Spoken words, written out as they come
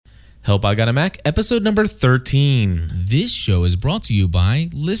Help I Got a Mac, episode number 13. This show is brought to you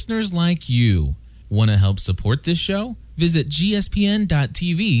by listeners like you. Want to help support this show? Visit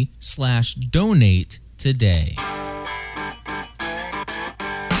gspn.tv/donate today.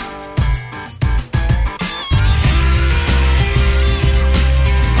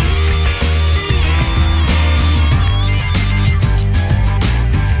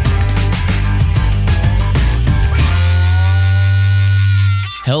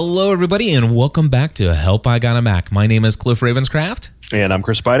 Hello, everybody, and welcome back to Help I Got a Mac. My name is Cliff Ravenscraft. And I'm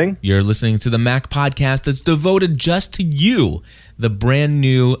Chris Biting. You're listening to the Mac podcast that's devoted just to you, the brand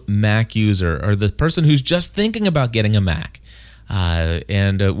new Mac user, or the person who's just thinking about getting a Mac.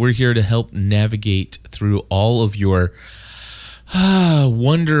 And we're here to help navigate through all of your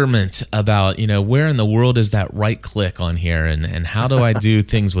wonderment about, where in the world is that right click on here, and how do I do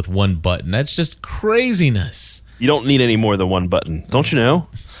things with one button? That's just craziness. You don't need any more than one button, don't you know?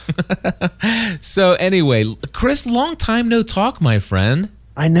 So anyway, Chris, long time no talk, my friend.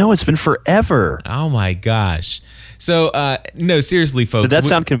 I know, it's been forever. Oh my gosh. So, no, seriously, folks. Did that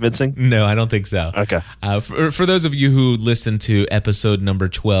sound convincing? No, I don't think so. Okay. For those of you who listened to episode number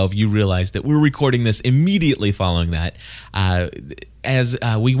 12, you realize that we're recording this immediately following that. As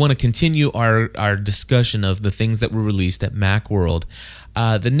we want to continue our discussion of the things that were released at Macworld.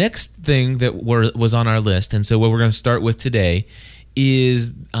 The next thing that was on our list, and so what we're going to start with today,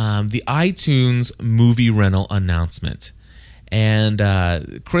 is the iTunes movie rental announcement. And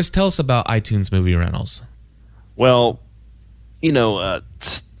Chris, tell us about iTunes movie rentals. Well, I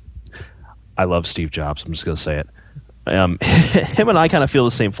love Steve Jobs. I'm just going to say it. Him and I kind of feel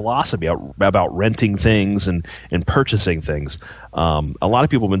the same philosophy about renting things and purchasing things. A lot of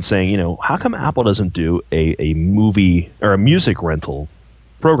people have been saying, how come Apple doesn't do a movie or a music rental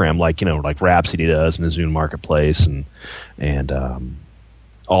program like Rhapsody does in the Zune Marketplace and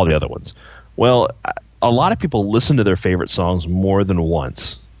all the other ones? Well, a lot of people listen to their favorite songs more than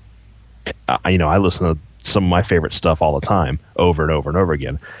once. I listen to some of my favorite stuff all the time, over and over and over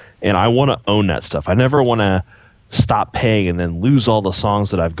again, and I want to own that stuff. I never want to stop paying and then lose all the songs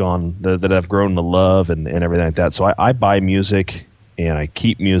that I've grown to love and everything like that. So I buy music and I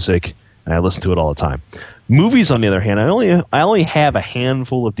keep music and I listen to it all the time. Movies, on the other hand, I only have a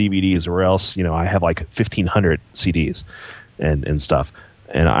handful of DVDs, or else I have like 1,500 CDs and stuff.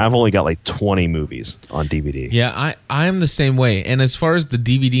 And I've only got like 20 movies on DVD. Yeah, I'm the same way. And as far as the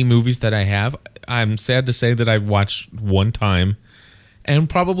DVD movies that I have, I'm sad to say that I've watched one time and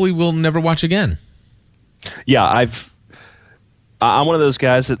probably will never watch again. Yeah, I'm one of those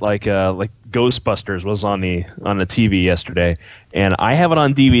guys that like Ghostbusters was on the TV yesterday, and I have it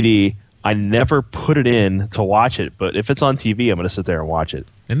on DVD. I never put it in to watch it, but if it's on TV, I'm going to sit there and watch it.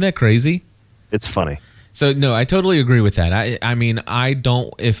 Isn't that crazy? It's funny. So no, I totally agree with that. I mean, I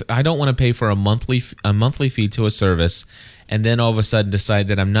don't want to pay for a monthly fee to a service, and then all of a sudden decide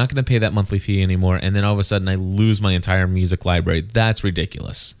that I'm not going to pay that monthly fee anymore, and then all of a sudden I lose my entire music library. That's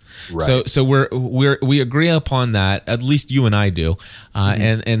ridiculous. Right. So we agree upon that. At least you and I do,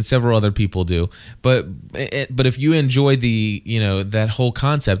 and several other people do. But if you enjoy that whole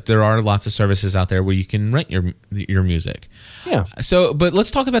concept, there are lots of services out there where you can rent your music. Yeah. So, but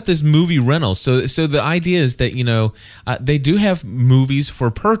let's talk about this movie rental. So the idea is that they do have movies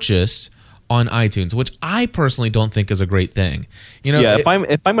for purchase on iTunes, which I personally don't think is a great thing. If I'm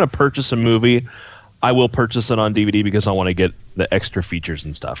going to purchase a movie, I will purchase it on DVD because I want to get the extra features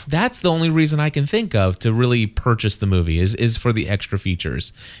and stuff. That's the only reason I can think of to really purchase the movie is for the extra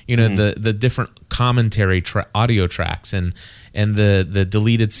features. The different commentary audio tracks and the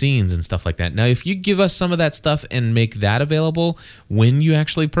deleted scenes and stuff like that. Now, if you give us some of that stuff and make that available when you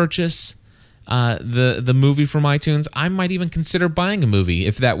actually purchase the movie from iTunes, I might even consider buying a movie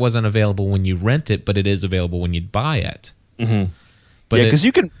if that wasn't available when you rent it, but it is available when you buy it. Mm-hmm. But yeah, because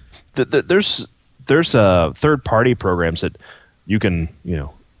you can. There's third-party programs that you can,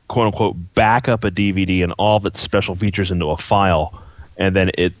 quote unquote, back up a DVD and all of its special features into a file, and then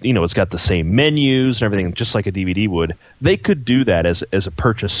it's got the same menus and everything, just like a DVD would. They could do that as a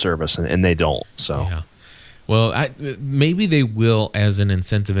purchase service, and they don't. So, yeah. Well, maybe they will as an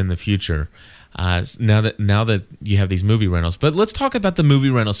incentive in the future. Now that you have these movie rentals. But let's talk about the movie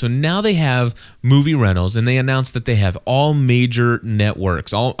rentals. So now they have movie rentals, and they announced that they have all major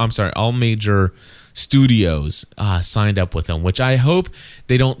networks, all major studios signed up with them, which I hope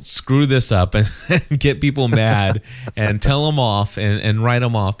they don't screw this up and get people mad and tell them off and write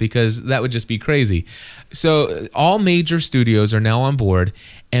them off, because that would just be crazy. So all major studios are now on board,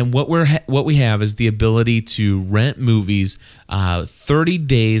 and what we have is the ability to rent movies 30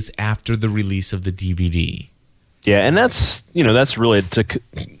 days after the release of the DVD. Yeah, and that's really to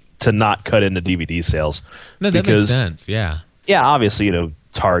to not cut into DVD sales. No, that makes sense. Yeah. Yeah, obviously,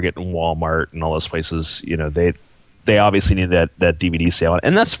 Target and Walmart and all those places, they obviously need that DVD sale,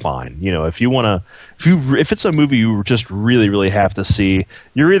 and that's fine. If it's a movie you just really, really have to see,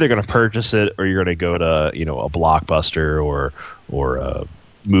 you're either going to purchase it or you're going to go to a Blockbuster or a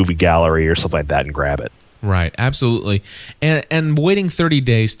movie gallery or something like that and grab it. Right, absolutely. And waiting 30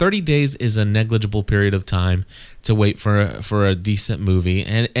 days is a negligible period of time to wait for a decent movie.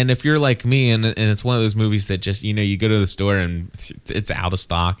 And if you're like me and it's one of those movies that just, you go to the store and it's out of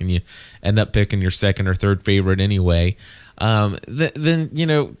stock and you end up picking your second or third favorite anyway,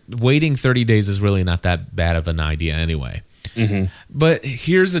 then waiting 30 days is really not that bad of an idea anyway. Mm-hmm. But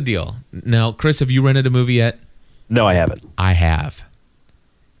here's the deal. Now, Chris, have you rented a movie yet? No, I haven't. I have.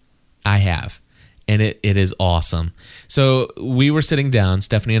 And it is awesome. So we were sitting down,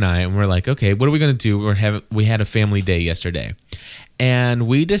 Stephanie and I, and we're like, okay, what are we going to do? We had a family day yesterday. And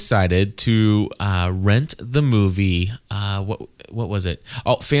we decided to rent the movie, what was it?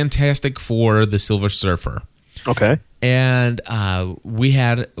 Oh, Fantastic Four, The Silver Surfer. Okay. And we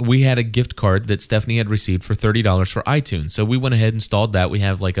had a gift card that Stephanie had received for $30 for iTunes. So we went ahead and installed that. We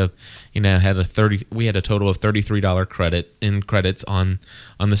have we had a total of $33 credits on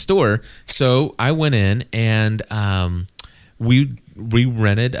the store. So I went in and we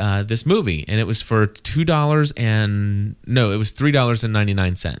rented this movie, and it was for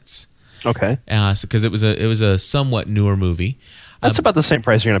 $3.99. Okay. So because it was a somewhat newer movie. That's about the same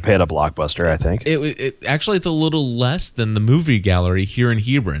price you're going to pay at a Blockbuster, I think. Actually, it's a little less than the movie gallery here in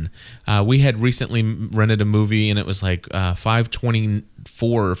Hebron. We had recently rented a movie, and it was like $524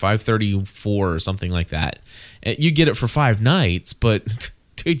 or $534 or something like that. You get it for 5 nights, but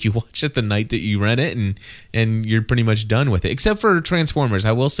dude, you watch it the night that you rent it, and you're pretty much done with it. Except for Transformers.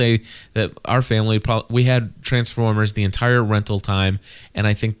 I will say that our family, we had Transformers the entire rental time, and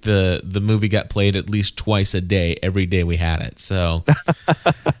I think the movie got played at least twice a day, every day we had it. So,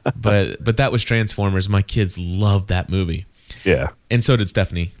 but that was Transformers. My kids loved that movie. Yeah. And so did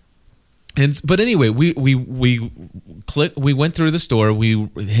Stephanie. But anyway, we went through the store, we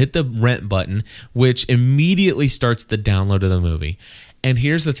hit the rent button, which immediately starts the download of the movie. And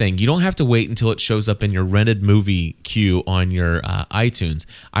here's the thing. You don't have to wait until it shows up in your rented movie queue on your iTunes.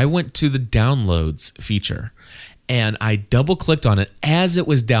 I went to the downloads feature, and I double-clicked on it as it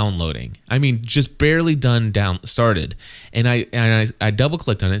was downloading. I mean, just barely started. And I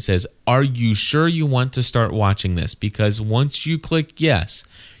double-clicked on it. It says, are you sure you want to start watching this? Because once you click yes,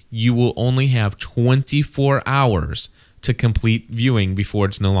 you will only have 24 hours to complete viewing before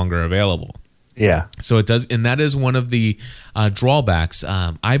it's no longer available. Yeah. So it does, and that is one of the drawbacks.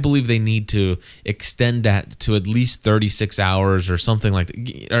 I believe they need to extend that to at least 36 hours or something like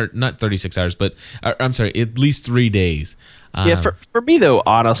that. Or not 36 hours, but I'm sorry, at least 3 days. Yeah, for me though,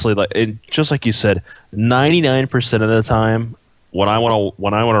 honestly, just like you said, 99% of the time, when I want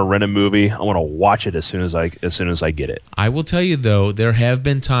to rent a movie, I want to watch it as soon as I get it. I will tell you though, there have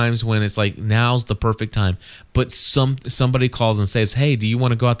been times when it's like now's the perfect time, but somebody calls and says, "Hey, do you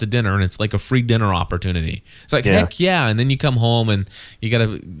want to go out to dinner?" And it's like a free dinner opportunity. It's like heck yeah, and then you come home and you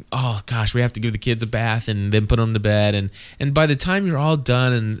gotta, oh gosh, we have to give the kids a bath and then put them to bed, and by the time you're all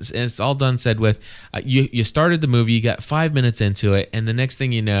done and it's all done said with, you started the movie, you got 5 minutes into it, and the next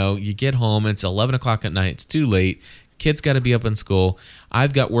thing you know, you get home, it's 11 o'clock at night, it's too late. Kids got to be up in school.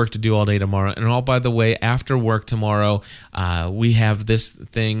 I've got work to do all day tomorrow. And by the way, after work tomorrow, we have this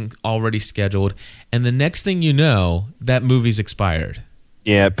thing already scheduled. And the next thing you know, that movie's expired.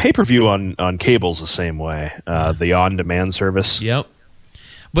 Yeah, pay-per-view on cable's the same way. The on-demand service. Yep.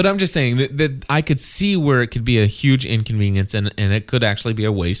 But I'm just saying that I could see where it could be a huge inconvenience, and it could actually be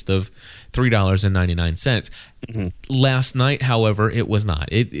a waste of $3.99. Mm-hmm. Last night, however, it was not.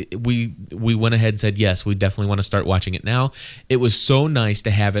 We went ahead and said, yes, we definitely want to start watching it now. It was so nice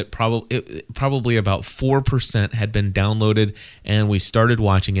to have it. Probably about 4% had been downloaded, and we started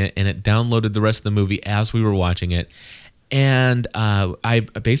watching it, and it downloaded the rest of the movie as we were watching it. And I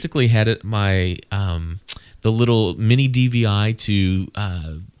basically had it the little mini DVI to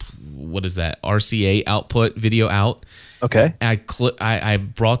what is that, RCA output, video out. Okay. I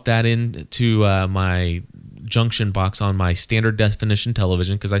brought that into my junction box on my standard definition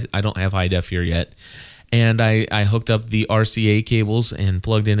television because I don't have high def here yet. And I hooked up the RCA cables and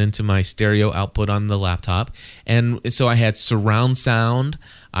plugged it into my stereo output on the laptop. And so I had surround sound.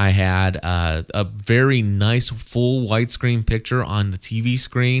 I had a very nice full widescreen picture on the TV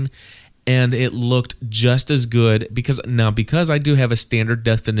screen. And it looked just as good because I do have a standard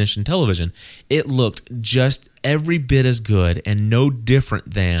definition television, it looked just every bit as good and no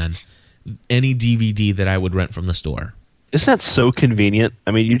different than any DVD that I would rent from the store. Isn't that so convenient?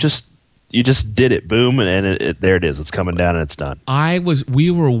 I mean, you just did it, boom, and there it is. It's coming down and it's done.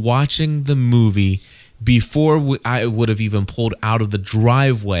 We were watching the movie before I would have even pulled out of the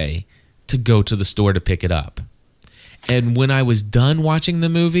driveway to go to the store to pick it up. And when I was done watching the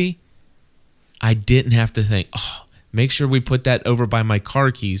movie, I didn't have to think, make sure we put that over by my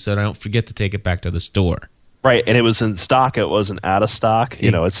car keys so that I don't forget to take it back to the store. Right, and it was in stock. It wasn't out of stock.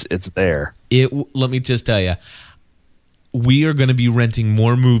 It's there. Let me just tell you, we are going to be renting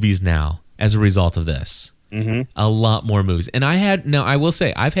more movies now as a result of this. Mm-hmm. A lot more movies. And I will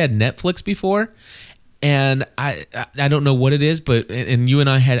say, I've had Netflix before, and I don't know what it is, and you and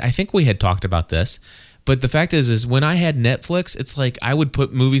I think we had talked about this. But the fact is when I had Netflix, it's like I would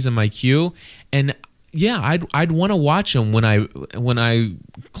put movies in my queue, and yeah, I'd want to watch them when I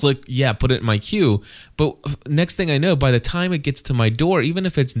click put it in my queue. But next thing I know, by the time it gets to my door, even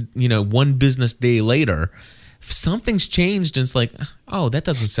if it's one business day later, something's changed, and it's like, that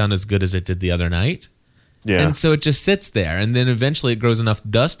doesn't sound as good as it did the other night. Yeah. And so it just sits there, and then eventually it grows enough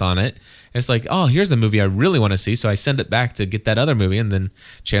dust on it. It's like, here's the movie I really want to see, so I send it back to get that other movie, and then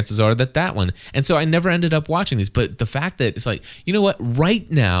chances are that one. And so I never ended up watching these. But the fact that it's like, you know what?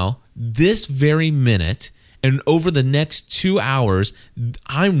 Right now, this very minute, and over the next 2 hours,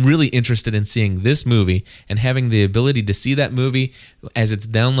 I'm really interested in seeing this movie and having the ability to see that movie as it's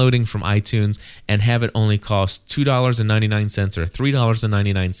downloading from iTunes and have it only cost $2.99 or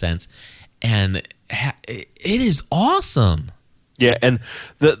 $3.99. And it is awesome. Yeah, and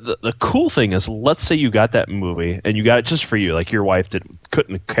the cool thing is, let's say you got that movie and you got it just for you, like your wife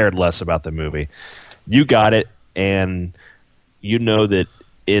couldn't have cared less about the movie. You got it, and you know that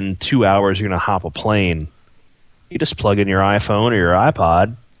in 2 hours you're going to hop a plane. You just plug in your iPhone or your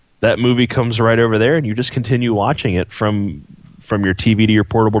iPod. That movie comes right over there, and you just continue watching it from your TV to your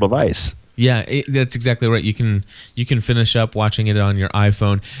portable device. Yeah, that's exactly right. You can finish up watching it on your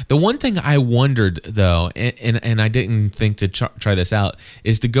iPhone. The one thing I wondered, though, and I didn't think to try this out,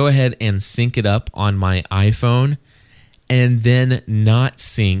 is to go ahead and sync it up on my iPhone and then not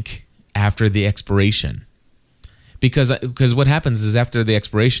sync after the expiration. Because what happens is after the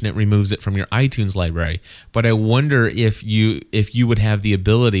expiration, it removes it from your iTunes library. But I wonder if you would have the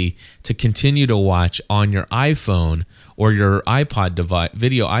ability to continue to watch on your iPhone or your iPod device,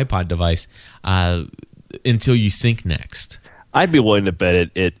 video iPod device, until you sync next. I'd be willing to bet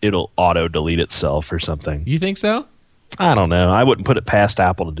it'll auto delete itself or something. You think so? I don't know. I wouldn't put it past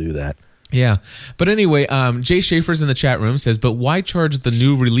Apple to do that. Yeah. But anyway, Jay Schaefer's in the chat room says, but why charge the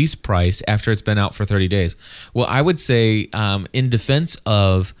new release price after it's been out for 30 days? Well, I would say in defense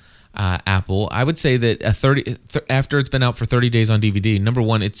of Apple, I would say that after it's been out for 30 days on DVD, number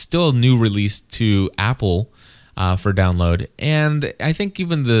one, it's still a new release to Apple for download. And I think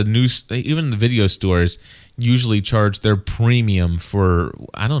even the video stores usually charge their premium for,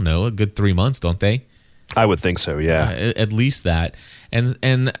 I don't know, a good 3 months, don't they? I would think so, yeah. At least that.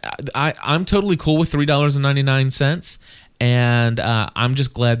 And I'm totally cool with $3.99. And I'm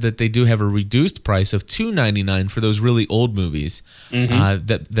just glad that they do have a reduced price of $2.99 for those really old movies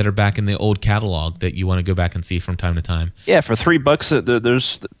that are back in the old catalog that you want to go back and see from time to time. Yeah, for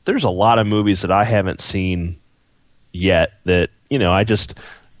 $3, there's a lot of movies that I haven't seen yet that,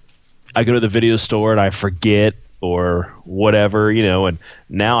 I go to the video store and I forget or whatever, and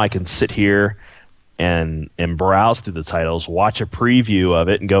now I can sit here and browse through the titles, watch a preview of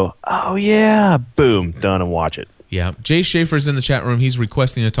it, and go, oh yeah, boom, done, and watch it. Yeah, Jay Schaefer's in the chat room. He's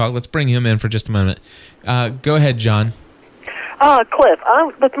requesting to talk. Let's bring him in for just a moment. Go ahead, John. Cliff,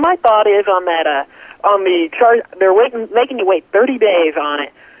 my thought is on that on the charge. They're making you wait 30 days on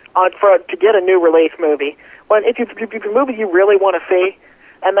it to get a new release movie. When if it's a movie you really want to see,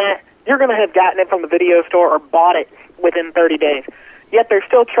 and that you're going to have gotten it from the video store or bought it within 30 days. Yet they're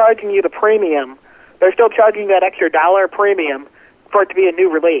still charging you the premium. They're still charging you that extra $1 premium for it to be a new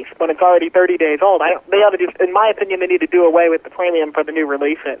release when it's already 30 days old. They ought to just, in my opinion, they need to do away with the premium for the new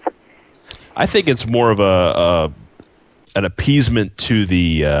releases. I think it's more of an appeasement to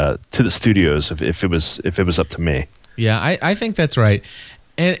the studios if it was up to me. Yeah, I think that's right.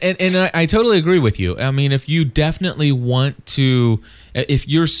 And I totally agree with you. I mean, if you definitely want to, if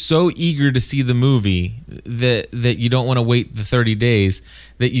you're so eager to see the movie that you don't want to wait the 30 days,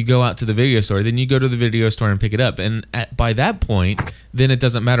 that you go out to the video store, then you go to the video store and pick it up. And by that point, then it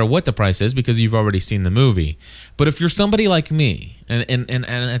doesn't matter what the price is because you've already seen the movie. But if you're somebody like me, and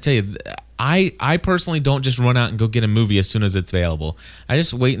I tell you, I personally don't just run out and go get a movie as soon as it's available. I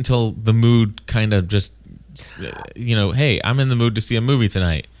just wait until the mood kind of just, hey, I'm in the mood to see a movie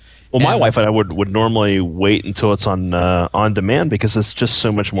tonight. Well, my And- wife and I would normally wait until it's on demand because it's just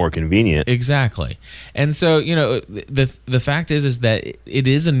so much more convenient. Exactly. And so, the fact is that it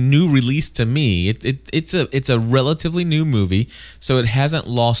is a new release to me. It's a relatively new movie, so it hasn't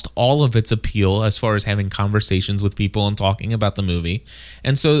lost all of its appeal as far as having conversations with people and talking about the movie.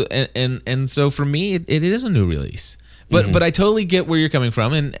 And so and so for me it is a new release. But I totally get where you're coming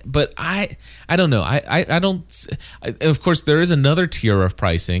from, but I don't know. I don't. Of course, there is another tier of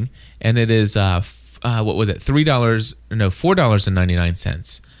pricing, and it is what was it? $3? No,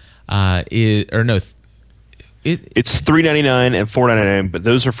 $4.99. It's $3.99 and $4.99, but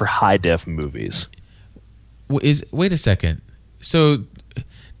those are for high def movies. Wait a second. So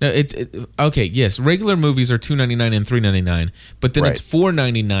no, okay. Yes, regular movies are $2.99 and $3.99, but then Right. it's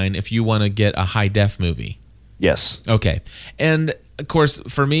 $4.99 if you want to get a high def movie. Yes. Okay. And of course,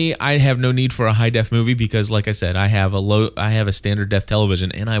 for me, I have no need for a high def movie because, like I said, I have a standard def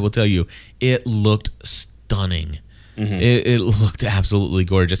television, and I will tell you, it looked stunning. It looked absolutely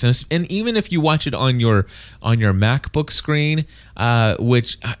gorgeous, and even if you watch it on your MacBook screen,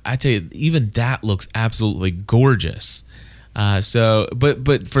 which I tell you, even that looks absolutely gorgeous.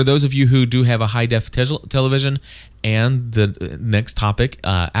 But for those of you who do have a high def television, and the next topic,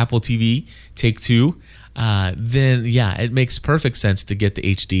 Apple TV Take Two. Then yeah, it makes perfect sense to get the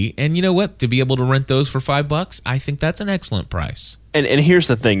HD. And you know what? To be able to rent those for $5, I think that's an excellent price. And here's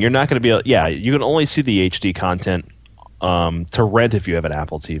the thing: you're not going to be able. Yeah, you can only see the HD content to rent if you have an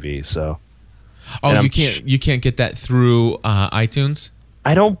Apple TV. So. Oh, you can't get that through iTunes?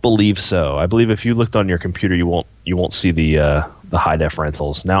 I don't believe so. I believe if you looked on your computer, you won't see the high def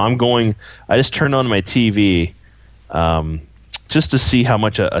rentals. Now I just turned on my TV. Just to see how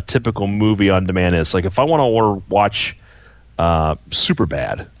much a typical movie on demand is. Like if I want to watch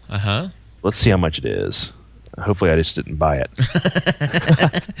Superbad, let's see how much it is. Hopefully, I just didn't buy it.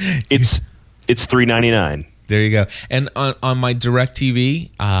 It's $3.99. There you go. And on my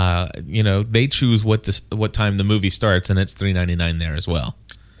DirecTV, they choose what time the movie starts, and it's $3.99 there as well.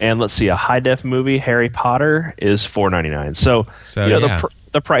 And let's see, a high def movie, Harry Potter, is $4.99. So yeah.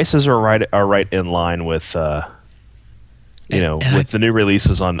 The prices are right in line with. With the new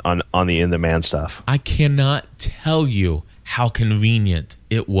releases on the in-demand stuff. I cannot tell you how convenient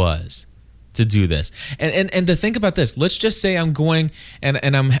it was to do this. And to think about this, let's just say I'm going and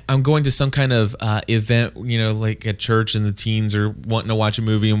I'm going to some kind of event, like at church and the teens are wanting to watch a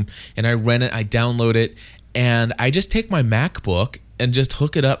movie and I rent it, I download it, and I just take my MacBook and just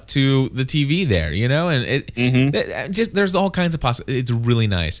hook it up to the TV there, and it just there's all kinds of possibilities. It's really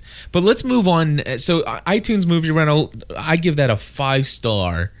nice. But let's move on. So iTunes movie rental, I give that a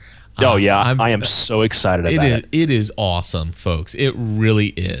 5-star. Oh yeah, I am so excited about it. It is awesome, folks. It really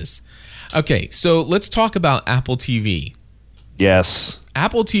is. Okay, so let's talk about Apple TV. Yes.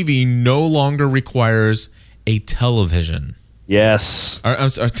 Apple TV no longer requires a television. Yes. I'm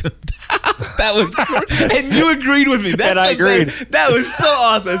sorry. That was great. And you agreed with me. And I agreed. That was so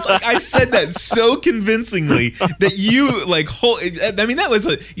awesome. It's like I said that so convincingly that you that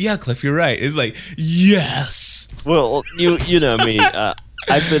was yeah, Cliff, you're right. It's like, yes. Well, you know me.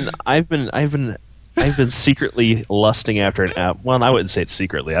 I've been secretly lusting after an app. Well, I wouldn't say it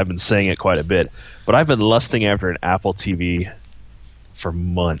secretly. I've been saying it quite a bit, but I've been lusting after an Apple TV for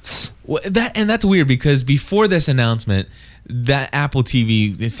months. Well, that's weird because before this announcement, that Apple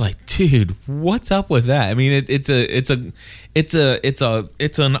TV, it's like, dude, what's up with that? I mean, it's an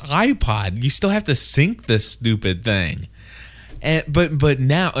iPod. You still have to sync this stupid thing. But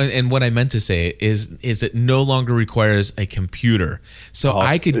now, and what I meant to say is it no longer requires a computer. So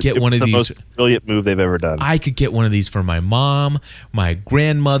I could get one of these. It's the most brilliant move they've ever done. I could get one of these for my mom, my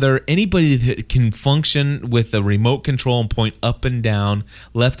grandmother, anybody that can function with a remote control and point up and down,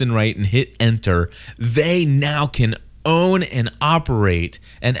 left and right, and hit enter. They now can own and operate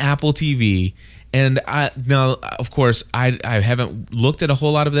an Apple TV. And now, of course, I haven't looked at a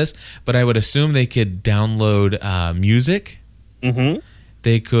whole lot of this, but I would assume they could download music. Mm-hmm.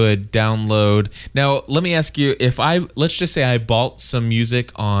 They could download. Now, let me ask you: let's just say I bought some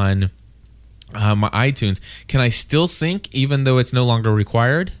music on my iTunes, can I still sync even though it's no longer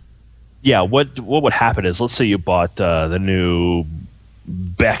required? Yeah. What would happen is, let's say you bought the new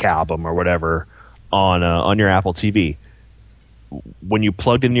Beck album or whatever on your Apple TV. When you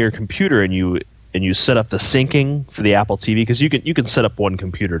plugged into your computer and you set up the syncing for the Apple TV, because you can set up one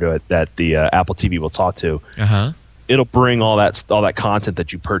computer to it that the Apple TV will talk to. It'll bring all that content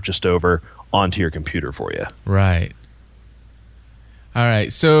that you purchased over onto your computer for you. Right. All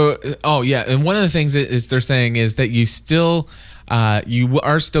right. So, and one of the things is they're saying is that you still you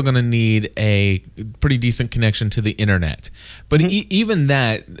are still going to need a pretty decent connection to the internet. But even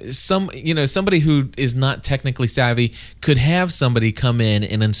that, somebody who is not technically savvy could have somebody come in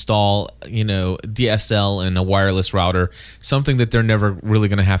and install, DSL and a wireless router, something that they're never really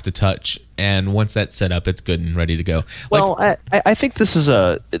going to have to touch. And once that's set up, it's good and ready to go. Well, I think this is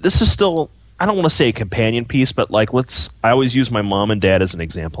still, I don't want to say a companion piece, but I always use my mom and dad as an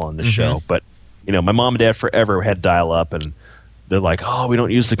example on this show. But my mom and dad forever had dial-up, and they're like, oh, we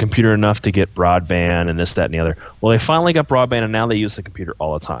don't use the computer enough to get broadband and this, that, and the other. Well, they finally got broadband, and now they use the computer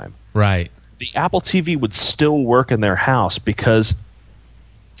all the time. Right. The Apple TV would still work in their house because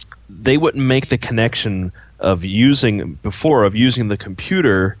they wouldn't make the connection of using the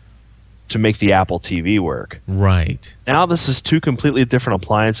computer to make the Apple TV work. Right. Now this is two completely different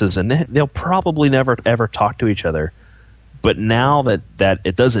appliances, and they'll probably never ever talk to each other. But now that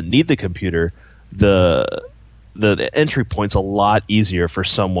it doesn't need the computer, the entry point's a lot easier for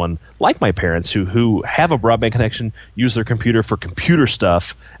someone like my parents who have a broadband connection, use their computer for computer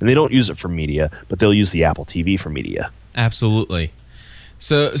stuff, and they don't use it for media, but they'll use the Apple TV for media. Absolutely.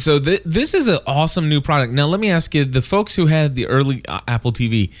 So this is an awesome new product. Now, let me ask you, the folks who had the early Apple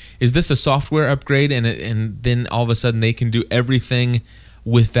TV, is this a software upgrade, and then all of a sudden they can do everything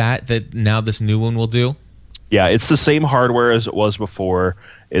with that now this new one will do? Yeah, it's the same hardware as it was before.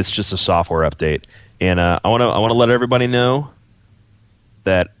 It's just a software update. And I want to let everybody know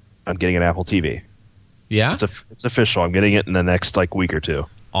that I'm getting an Apple TV. Yeah? It's official. I'm getting it in the next week or two.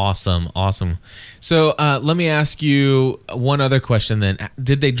 Awesome. So let me ask you one other question then.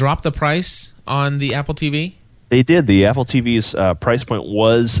 Did they drop the price on the Apple TV? They did. The Apple TV's price point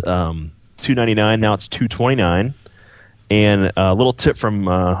was $299. Now it's $229. And a little tip from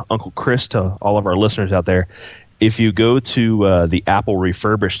Uncle Chris to all of our listeners out there. If you go to the Apple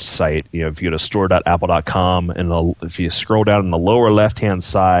refurbished site, if you go to store.apple.com, and if you scroll down in the lower left-hand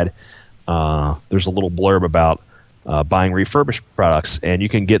side, there's a little blurb about buying refurbished products, and you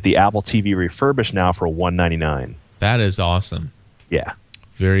can get the Apple TV refurbished now for $199. That is awesome. Yeah.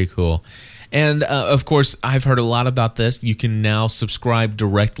 Very cool. And, of course, I've heard a lot about this. You can now subscribe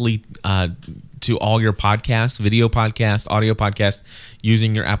directly to all your podcasts, video podcasts, audio podcasts,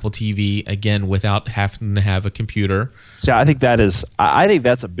 using your Apple TV, again, without having to have a computer. See, I think that's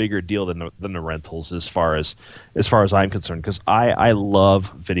a bigger deal than the rentals as far as I'm concerned, because I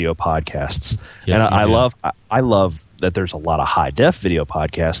love video podcasts. Yes, and I love that there's a lot of high def video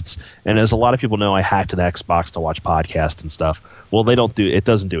podcasts. And as a lot of people know, I hacked an Xbox to watch podcasts and stuff. Well, it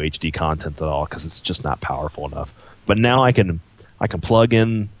doesn't do HD content at all because it's just not powerful enough. But now I can plug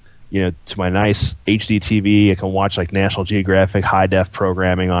in, to my nice HD TV. I can watch National Geographic high def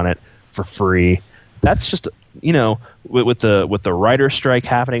programming on it for free. That's just, with the writer's strike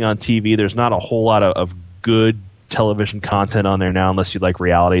happening on TV, there's not a whole lot of good television content on there now, unless you like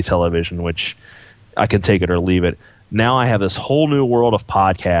reality television, which I can take it or leave it. Now I have this whole new world of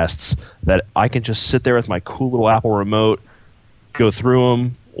podcasts that I can just sit there with my cool little Apple remote, go through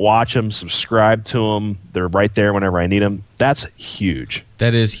them, watch them, subscribe to them. They're right there whenever I need them. That's huge.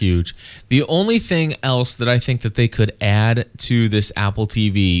 That is huge. The only thing else that I think that they could add to this Apple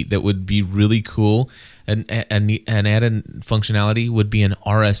TV that would be really cool and added functionality would be an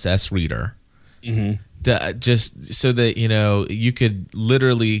RSS reader. Mm-hmm. Just so that you could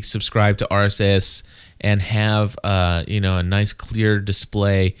literally subscribe to RSS and have a nice clear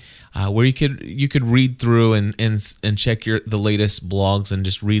display where you could read through and check the latest blogs and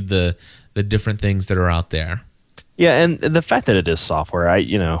just read the different things that are out there. Yeah, and the fact that it is software,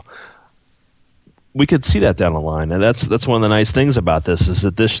 we could see that down the line, and that's one of the nice things about this is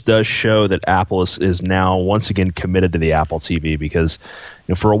that this does show that Apple is now once again committed to the Apple TV, because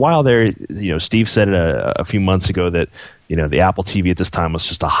for a while there, Steve said it a few months ago that the Apple TV at this time was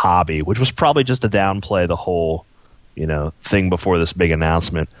just a hobby, which was probably just to downplay the whole thing before this big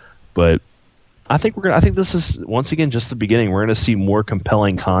announcement. But I think this is once again just the beginning. We're going to see more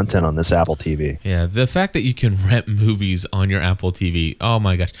compelling content on this Apple TV. Yeah, the fact that you can rent movies on your Apple TV. Oh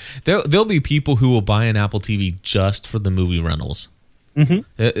my gosh, there'll be people who will buy an Apple TV just for the movie rentals.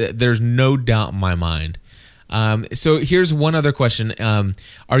 Mm-hmm. There's no doubt in my mind. So here's one other question: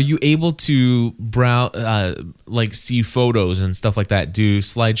 are you able to browse, see photos and stuff like that, do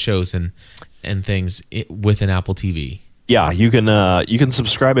slideshows and things with an Apple TV? Yeah, you can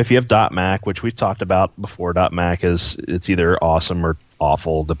subscribe if you have .Mac, which we've talked about before. .Mac it's either awesome or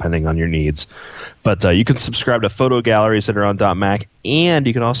awful depending on your needs. But you can subscribe to photo galleries that are on .Mac, and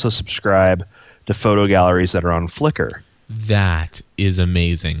you can also subscribe to photo galleries that are on Flickr. That is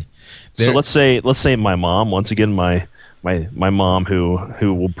amazing. So let's say my mom, once again my my mom who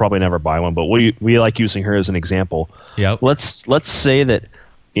will probably never buy one, but we like using her as an example. Yep. Let's say that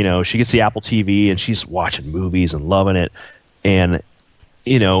she gets the Apple TV and she's watching movies and loving it, and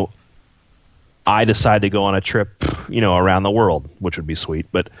I decide to go on a trip around the world, which would be sweet,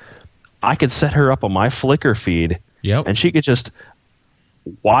 but I could set her up on my Flickr feed, and she could just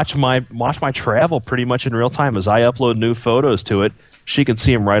watch my travel pretty much in real time as I upload new photos to it. She can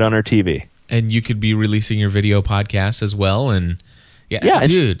see them right on her TV. And you could be releasing your video podcast as well. And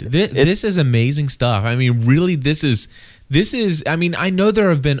dude, this is amazing stuff. I mean, really, this is. I mean, I know there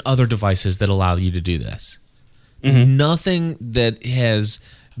have been other devices that allow you to do this. Mm-hmm. Nothing that has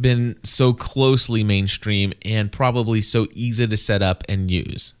been so closely mainstream and probably so easy to set up and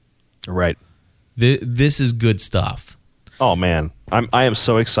use. Right. This is good stuff. Oh man, I am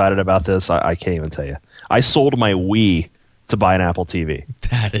so excited about this. I can't even tell you. I sold my Wii to buy an Apple TV.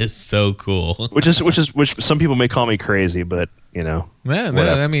 That is so cool. Which some people may call me crazy, but whatever.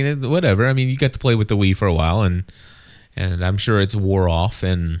 I mean, whatever. I mean, you got to play with the Wii for a while, and I'm sure it's wore off.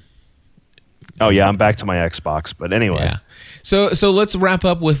 And oh yeah, I'm back to my Xbox. But anyway, yeah. So let's wrap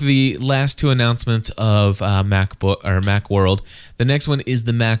up with the last two announcements of Macworld. The next one is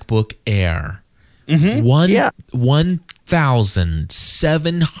the MacBook Air. Mm-hmm.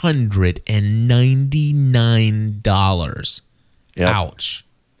 $1,799. Yep. Ouch.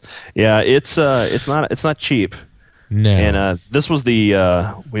 Yeah, it's not cheap. No. And this was the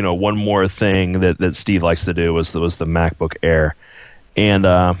one more thing that Steve likes to do was the MacBook Air, and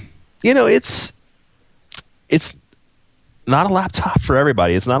it's not a laptop for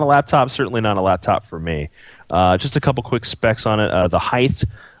everybody. It's not a laptop. Certainly not a laptop for me. Just a couple quick specs on it. The height.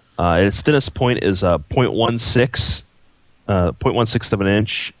 Its thinnest point is 0.16 of an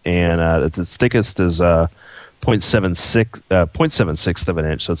inch, and its thickest is 0.76 of an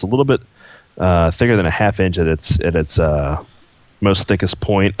inch. So it's a little bit thicker than a half inch at its most thickest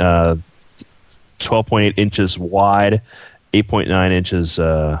point. 12.8 inches wide, 8.9 inches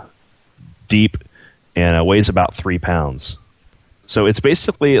deep, and weighs about 3 pounds. So it's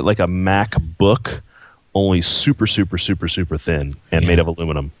basically like a MacBook, only super, super, super, super thin and made of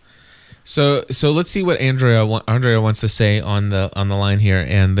aluminum. So let's see what Andrea wants to say on the line here,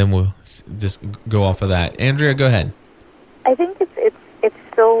 and then we'll just go off of that. Andrea, go ahead. I think it's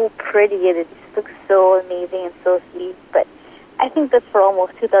so pretty and it just looks so amazing and so sweet, but I think that's for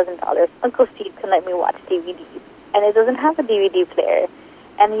almost $2,000. Uncle Steve can let me watch DVDs, and it doesn't have a DVD player.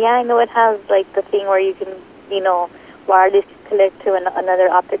 And yeah, I know it has like the thing where you can wirelessly connect to another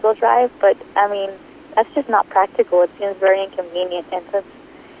optical drive, but I mean that's just not practical. It seems very inconvenient, and since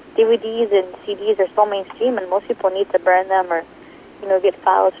DVDs and CDs are so mainstream, and most people need to burn them or, get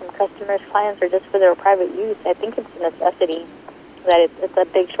files from customers, clients, or just for their private use, I think it's a necessity. That it's a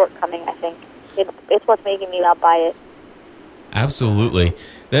big shortcoming. I think it's what's making me not buy it. Absolutely,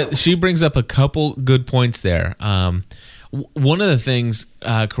 she brings up a couple good points there. One of the things,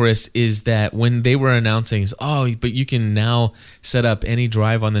 Chris, is that when they were announcing, but you can now set up any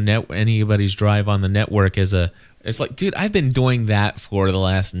drive on the anybody's drive on the network as a. It's like, dude, I've been doing that for the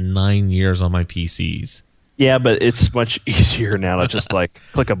last 9 years on my PCs. Yeah, but it's much easier now to just like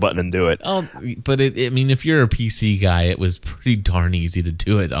click a button and do it. Oh, but if you're a PC guy, it was pretty darn easy to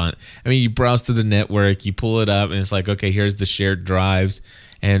do it on. I mean, you browse to the network, you pull it up, and it's like, okay, here's the shared drives,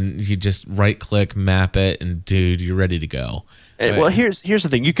 and you just right click, map it, and dude, you're ready to go. Well, here's the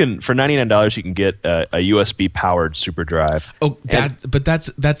thing: you can for $99 you can get a USB powered super drive. Oh, but that's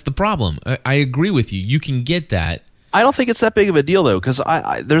the problem. I agree with you. You can get that. I don't think it's that big of a deal though, because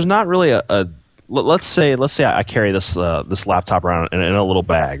there's not really a let's say I carry this laptop around in a little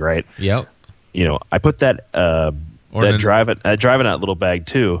bag, right? Yep. I put that drive in that little bag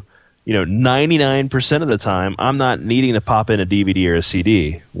too. 99% of the time I'm not needing to pop in a DVD or a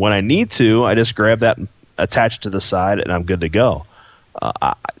CD. When I need to, I just grab that, attach it to the side, and I'm good to go.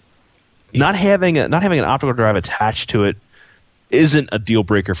 Not having an optical drive attached to it isn't a deal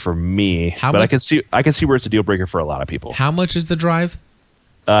breaker for me, but I can see where it's a deal breaker for a lot of people. How much is the drive?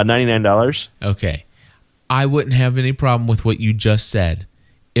 $99. Okay, I wouldn't have any problem with what you just said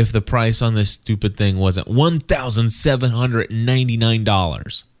if the price on this stupid thing wasn't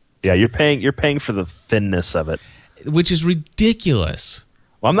 $1,799. Yeah, you're paying for the thinness of it, which is ridiculous.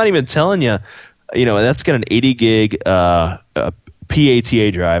 Well, I'm not even telling you. That's got an 80 gig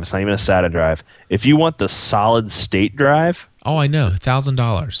PATA drive. It's not even a SATA drive. If you want the solid state drive, I know,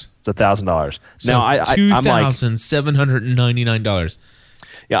 $1,000. It's $1,000. So now $2,799.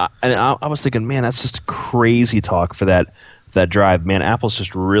 Yeah, and I was thinking, man, that's just crazy talk for that that drive, man, Apple's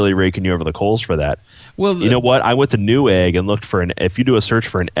just really raking you over the coals for that. Well, you know what? I went to Newegg and looked for if you do a search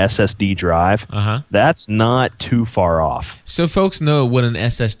for an SSD drive, that's not too far off. So folks know what an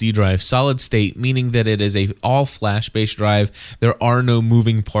SSD drive, solid state, meaning that it is a all flash based drive. There are no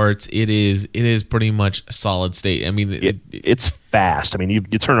moving parts. It is pretty much solid state. I mean, it's fast. I mean, you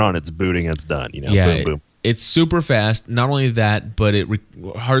turn it on, it's booting, it's done. Yeah, boom, boom. It's super fast. Not only that, but it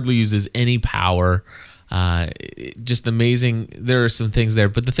hardly uses any power. Just amazing. There are some things there,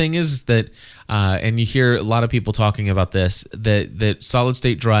 but the thing is that, and you hear a lot of people talking about this, that solid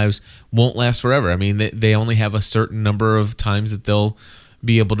state drives won't last forever. I mean, they only have a certain number of times that they'll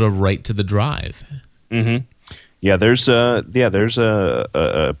be able to write to the drive. Mm-hmm. Yeah, there's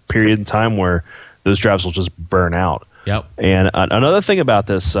a period in time where those drives will just burn out. Yep. And another thing about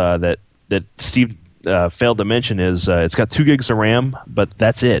this that Steve failed to mention is it's got 2 gigs of RAM, but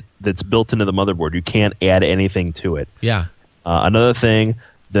that's it. That's built into the motherboard. You can't add anything to it. Yeah. Another thing,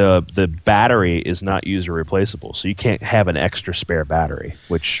 the battery is not user replaceable, so you can't have an extra spare battery,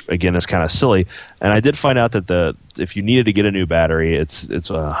 which again is kind of silly. And I did find out that if you needed to get a new battery, it's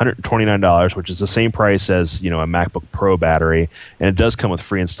 $129, which is the same price as a MacBook Pro battery, and it does come with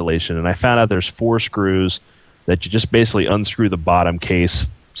free installation. And I found out there's 4 screws that you just basically unscrew the bottom case,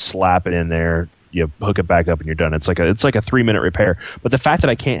 slap it in there, you hook it back up, and you're done. It's like a 3-minute repair. But the fact that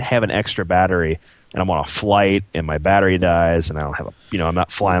I can't have an extra battery, and I'm on a flight and my battery dies, and I don't have I'm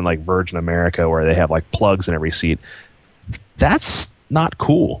not flying like Virgin America where they have like plugs in every seat. That's not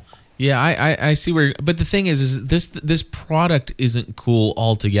cool. Yeah, I see where. But the thing is this product isn't cool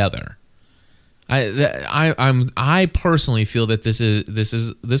altogether. I personally feel that this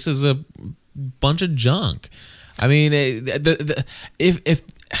is a bunch of junk. I mean, if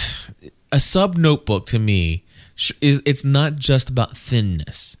a sub notebook to me it's not just about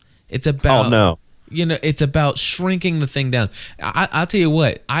thinness. It's about it's about shrinking the thing down. I'll tell you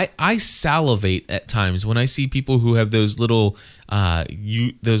what, I salivate at times when I see people who have those little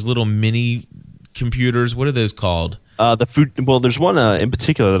mini computers. What are those called? There's one in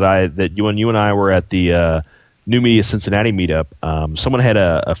particular that when you and I were at the New Media Cincinnati meetup, someone had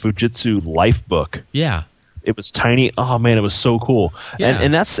a Fujitsu Life book. Yeah. It was tiny. Oh man, it was so cool. Yeah.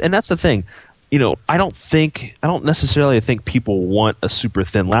 And that's the thing. I don't necessarily think people want a super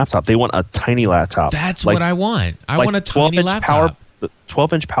thin laptop. They want a tiny laptop. That's what I want. I want a tiny laptop. The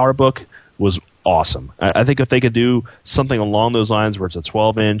 12-inch PowerBook was awesome. I think if they could do something along those lines where it's a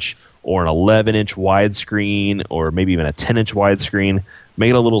 12-inch or an 11-inch widescreen or maybe even a 10-inch widescreen, make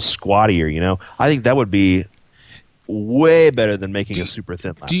it a little squattier, I think that would be way better than making a super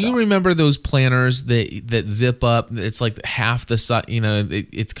thin laptop. Do you remember those planners that zip up? It's like half the size.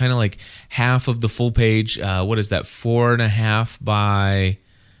 It's kind of like half of the full page. What is that? 4.5 by.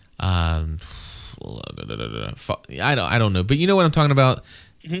 I don't know, but you know what I'm talking about.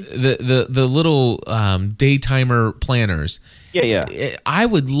 Mm-hmm. The little daytimer planners. Yeah. I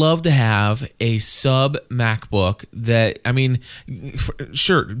would love to have a sub MacBook that. I mean,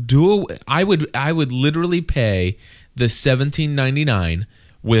 sure. I would literally pay the $17.99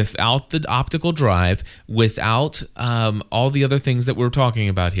 without the optical drive, without all the other things that we're talking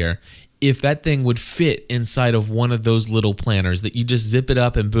about here. If that thing would fit inside of one of those little planners that you just zip it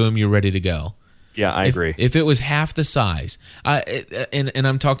up and boom, you're ready to go. Yeah, I agree. If it was half the size, and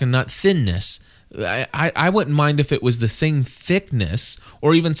I'm talking not thinness, I wouldn't mind if it was the same thickness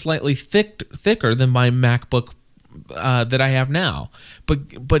or even slightly thicker than my MacBook that I have now.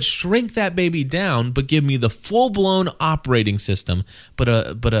 But shrink that baby down, but give me the full-blown operating system, but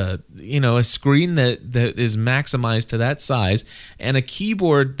a screen that is maximized to that size, and a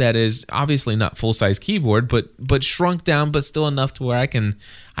keyboard that is obviously not full-size keyboard, but shrunk down, but still enough to where I can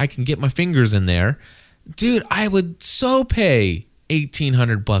get my fingers in there. Dude, I would so pay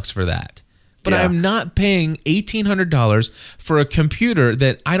 $1,800 for that. But Yeah. I'm not paying $1,800 for a computer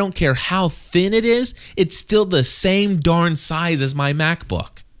that I don't care how thin it is. It's still the same darn size as my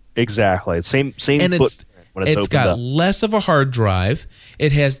MacBook. Exactly. Same And footprint when it's opened got up. less of a hard drive.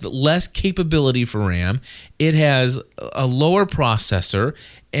 It has less capability for RAM. It has a lower processor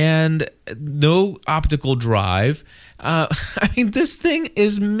and no optical drive. I mean, this thing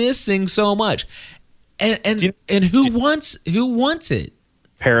is missing so much. And who wants it?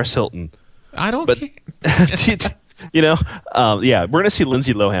 Paris Hilton. I don't But care. we're going to see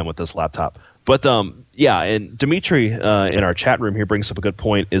Lindsay Lohan with this laptop. But and Dimitri in our chat room here brings up a good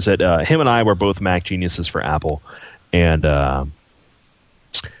point. Is that him and I were both Mac geniuses for Apple, and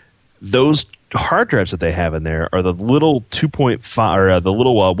those hard drives that they have in there are the little 2.5 or the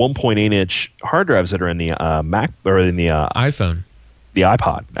little 1.8 inch hard drives that are in the Mac or in the iPhone, the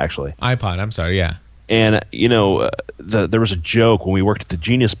iPod actually. iPod. I'm sorry, yeah. And there was a joke when we worked at the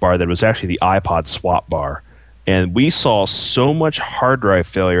Genius Bar that it was actually the iPod swap bar, and we saw so much hard drive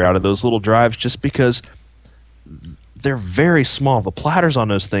failure out of those little drives just because they're very small. The platters on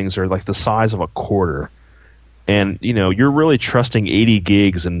those things are like the size of a quarter, and you're really trusting 80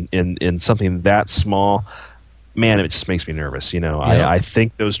 gigs in something that small. Man, it just makes me nervous. I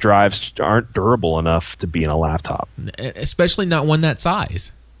think those drives aren't durable enough to be in a laptop, especially not one that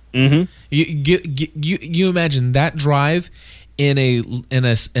size. Mm-hmm. You imagine that drive in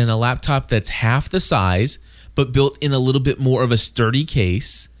a laptop that's half the size, but built in a little bit more of a sturdy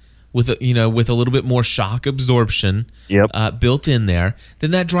case with a little bit more shock absorption. Yep. Built in there.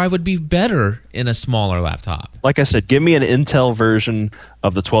 Then that drive would be better in a smaller laptop. Like I said, give me an Intel version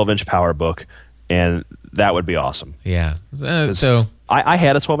of the 12-inch PowerBook, and that would be awesome. Yeah. So I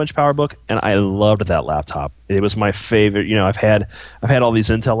had a 12-inch PowerBook, and I loved that laptop. It was my favorite. I've had all these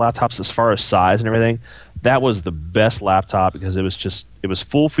Intel laptops as far as size and everything. That was the best laptop because it was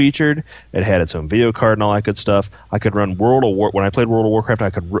full featured. It had its own video card and all that good stuff. I could run World of War. When I played World of Warcraft,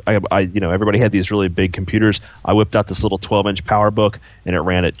 everybody had these really big computers. I whipped out this little 12-inch PowerBook, and it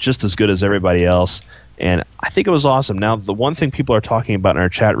ran it just as good as everybody else. And I think it was awesome. Now, the one thing people are talking about in our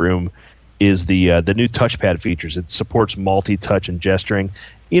chat room is the new touchpad features. It supports multi-touch and gesturing.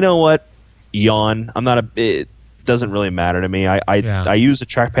 You know what? Yawn. It doesn't really matter to me. I use the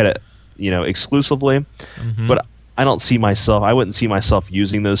trackpad, exclusively, but I wouldn't see myself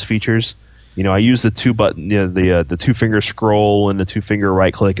using those features. I use the two button, the two finger scroll and the two finger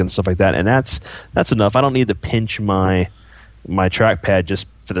right click and stuff like that, and that's enough. I don't need to pinch my trackpad just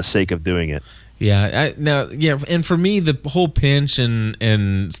for the sake of doing it. Yeah, and for me, the whole pinch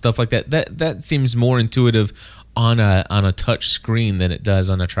and stuff like that seems more intuitive on a touch screen than it does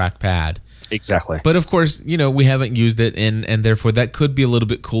on a trackpad. Exactly. But of course, we haven't used it, and therefore that could be a little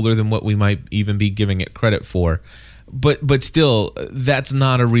bit cooler than what we might even be giving it credit for. But still, that's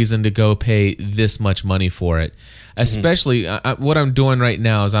not a reason to go pay this much money for it. Especially, what I'm doing right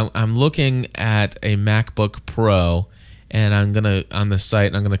now is I'm looking at a MacBook Pro. And I'm on the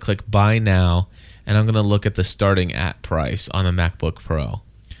site, I'm gonna click Buy Now, and I'm gonna look at the starting at price on a MacBook Pro.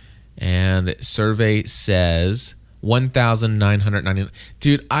 And survey says $1,999.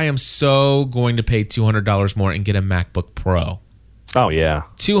 Dude, I am so going to pay $200 more and get a MacBook Pro. Oh yeah,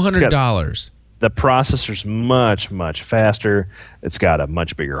 $200. The processor's much, much faster. It's got a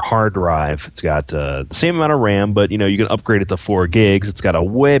much bigger hard drive. It's got the same amount of RAM, but you can upgrade it to 4 gigs. It's got a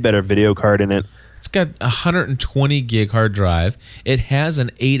way better video card in it. It's got a 120 gig hard drive. It has an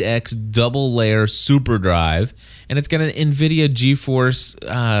 8X double layer super drive, and it's got an NVIDIA GeForce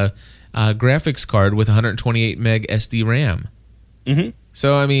graphics card with 128 meg SD RAM. Mm-hmm.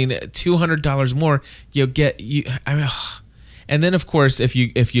 So I mean, $200 more, you'll get and then of course, if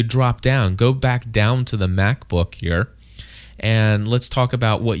you drop down, go back down to the MacBook here, and let's talk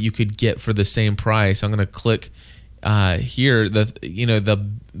about what you could get for the same price. I'm going to click. Here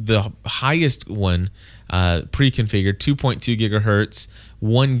the highest one pre-configured 2.2 gigahertz,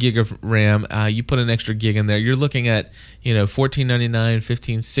 1 gig of RAM. You put an extra gig in there, you're looking at $14.99,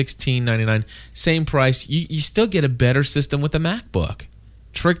 $15, $16.99, same price. You still get a better system with a MacBook,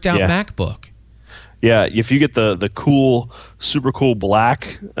 tricked out MacBook. Yeah, if you get the cool, super cool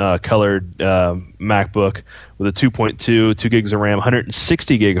black colored MacBook with a 2.2, 2 gigs of RAM,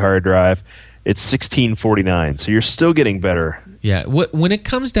 160 gig hard drive, it's $16.49. So you're still getting better. Yeah, when it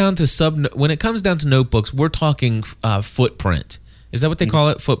comes down to notebooks, we're talking footprint. Is that what they call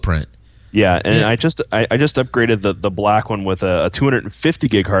it? Footprint. Yeah, and I just upgraded the black one with a 250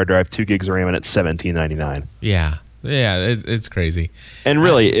 gig hard drive, 2 gigs of RAM, and it's $17.99. Yeah, it's crazy. And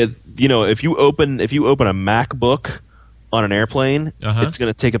really, if you open a MacBook on an airplane, it's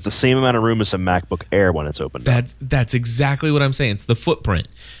going to take up the same amount of room as a MacBook Air when it's opened up. That's exactly what I'm saying. It's the footprint.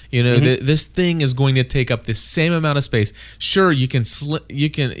 This thing is going to take up the same amount of space. Sure, you can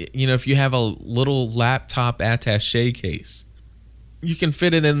if you have a little laptop attaché case, you can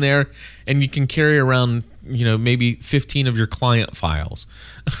fit it in there, and you can carry around maybe 15 of your client files.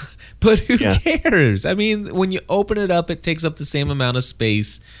 But who cares? I mean, when you open it up, it takes up the same amount of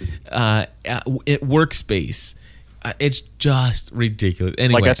space, workspace. It's just ridiculous.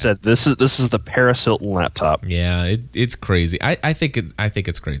 Anyway, like I said, this is the Paris Hilton laptop. Yeah, it's crazy. I think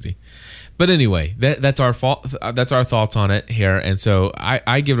it's crazy. But anyway, that's our fault. That's our thoughts on it here. And so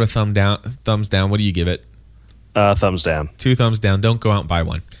I give it a thumbs down. What do you give it? Thumbs down. 2 thumbs down. Don't go out and buy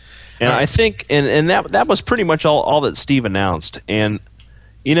one. And I think, and that was pretty much all that Steve announced. And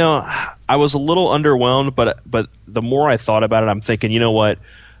I was a little underwhelmed, but the more I thought about it, I'm thinking, you know what?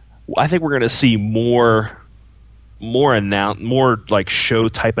 I think we're going to see more like show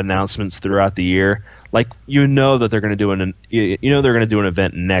type announcements throughout the year. like that they're going to do they're going to do an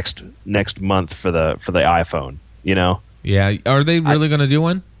event next month for the iPhone. Yeah, are they really going to do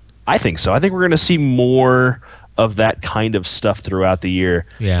one? I think so. I think we're going to see more of that kind of stuff throughout the year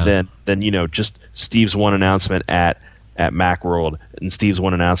than just Steve's one announcement at Macworld and Steve's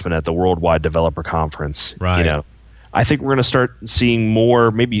one announcement at the Worldwide Developer Conference. Right. I think we're going to start seeing more.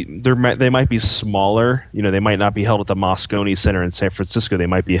 Maybe they might be smaller. They might not be held at the Moscone Center in San Francisco. They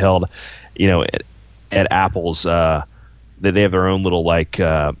might be held, at Apple's. They have their own little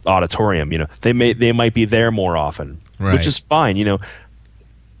auditorium. They might be there more often, right. Which is fine.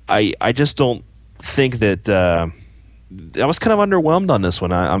 I just don't think that. I was kind of underwhelmed on this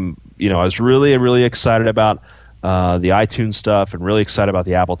one. I was really, really excited about the iTunes stuff and really excited about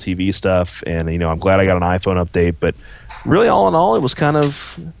the Apple TV stuff, and I'm glad I got an iPhone update. But really, all in all, it was kind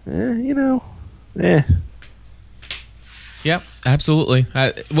of, Yep, absolutely.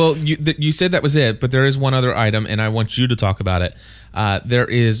 Well, you said that was it, but there is one other item, and I want you to talk about it. There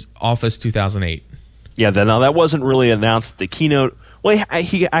is Office 2008. Yeah, that wasn't really announced at the keynote. Well, I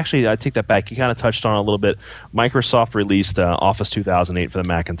take that back. He kind of touched on it a little bit. Microsoft released Office 2008 for the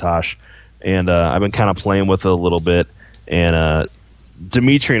Macintosh, and I've been kind of playing with it a little bit. And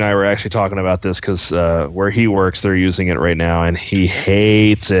Dimitri and I were actually talking about this because where he works, they're using it right now, and he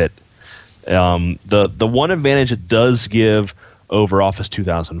hates it. The one advantage it does give over Office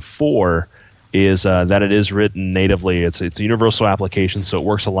 2004 is that it is written natively. It's a universal application, so it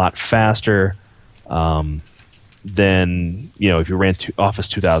works a lot faster. Then if you ran Office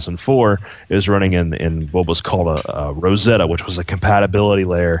 2004, it was running in what was called a Rosetta, which was a compatibility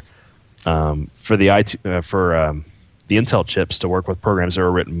layer for the Intel chips to work with programs that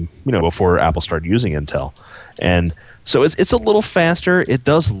were written before Apple started using Intel, and so it's a little faster. It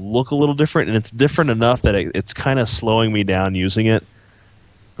does look a little different, and it's different enough that it's kind of slowing me down using it,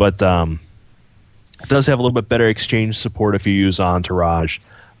 but it does have a little bit better Exchange support if you use Entourage.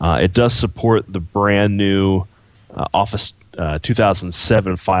 It does support the brand new Office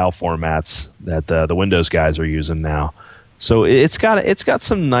 2007 file formats that the Windows guys are using now. So it's got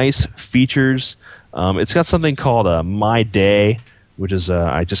some nice features. It's got something called My Day, which is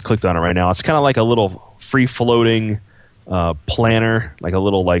I just clicked on it right now. It's kind of like a little free-floating planner, like a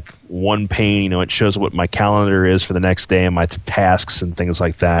little one pane. It shows what my calendar is for the next day and my tasks and things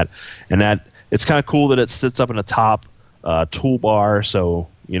like that. And that it's kind of cool that it sits up in the top toolbar, so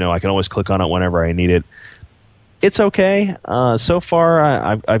I can always click on it whenever I need it. It's okay. So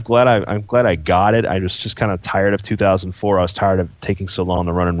far, I'm glad I got it. I was just kind of tired of 2004. I was tired of taking so long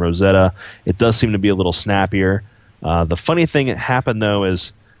to run in Rosetta. It does seem to be a little snappier. The funny thing that happened, though,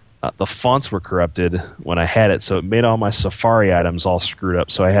 is the fonts were corrupted when I had it, so it made all my Safari items all screwed up.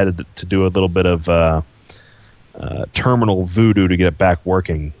 So I had to do a little bit of terminal voodoo to get it back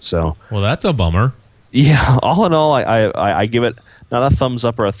working. So, well, that's a bummer. Yeah, all in all, I give it not a thumbs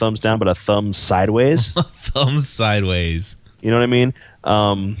up or a thumbs down, but a thumbs sideways. Thumbs sideways. You know what I mean?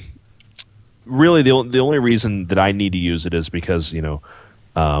 Really, the only reason that I need to use it is because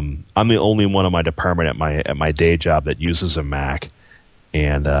I'm the only one in my department at my day job that uses a Mac,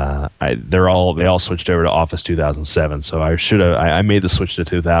 and they all switched over to Office 2007. So I made the switch to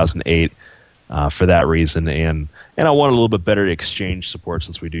 2008 for that reason, and I want a little bit better Exchange support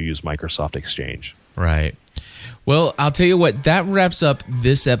since we do use Microsoft Exchange. Right. Well, I'll tell you what, that wraps up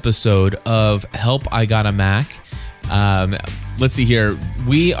this episode of Help I Got a Mac. Let's see here.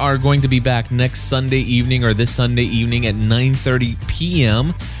 We are going to be back next Sunday evening or this Sunday evening at 9:30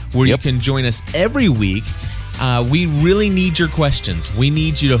 p.m. where you can join us every week. We really need your questions. We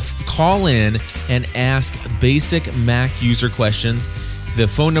need you to call in and ask basic Mac user questions. The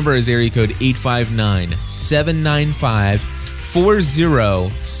phone number is area code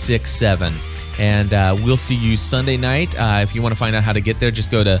 859-795-4067. And we'll see you Sunday night. If you want to find out how to get there,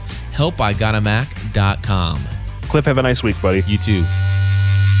 just go to helpigotamac.com. Cliff, have a nice week, buddy. You too.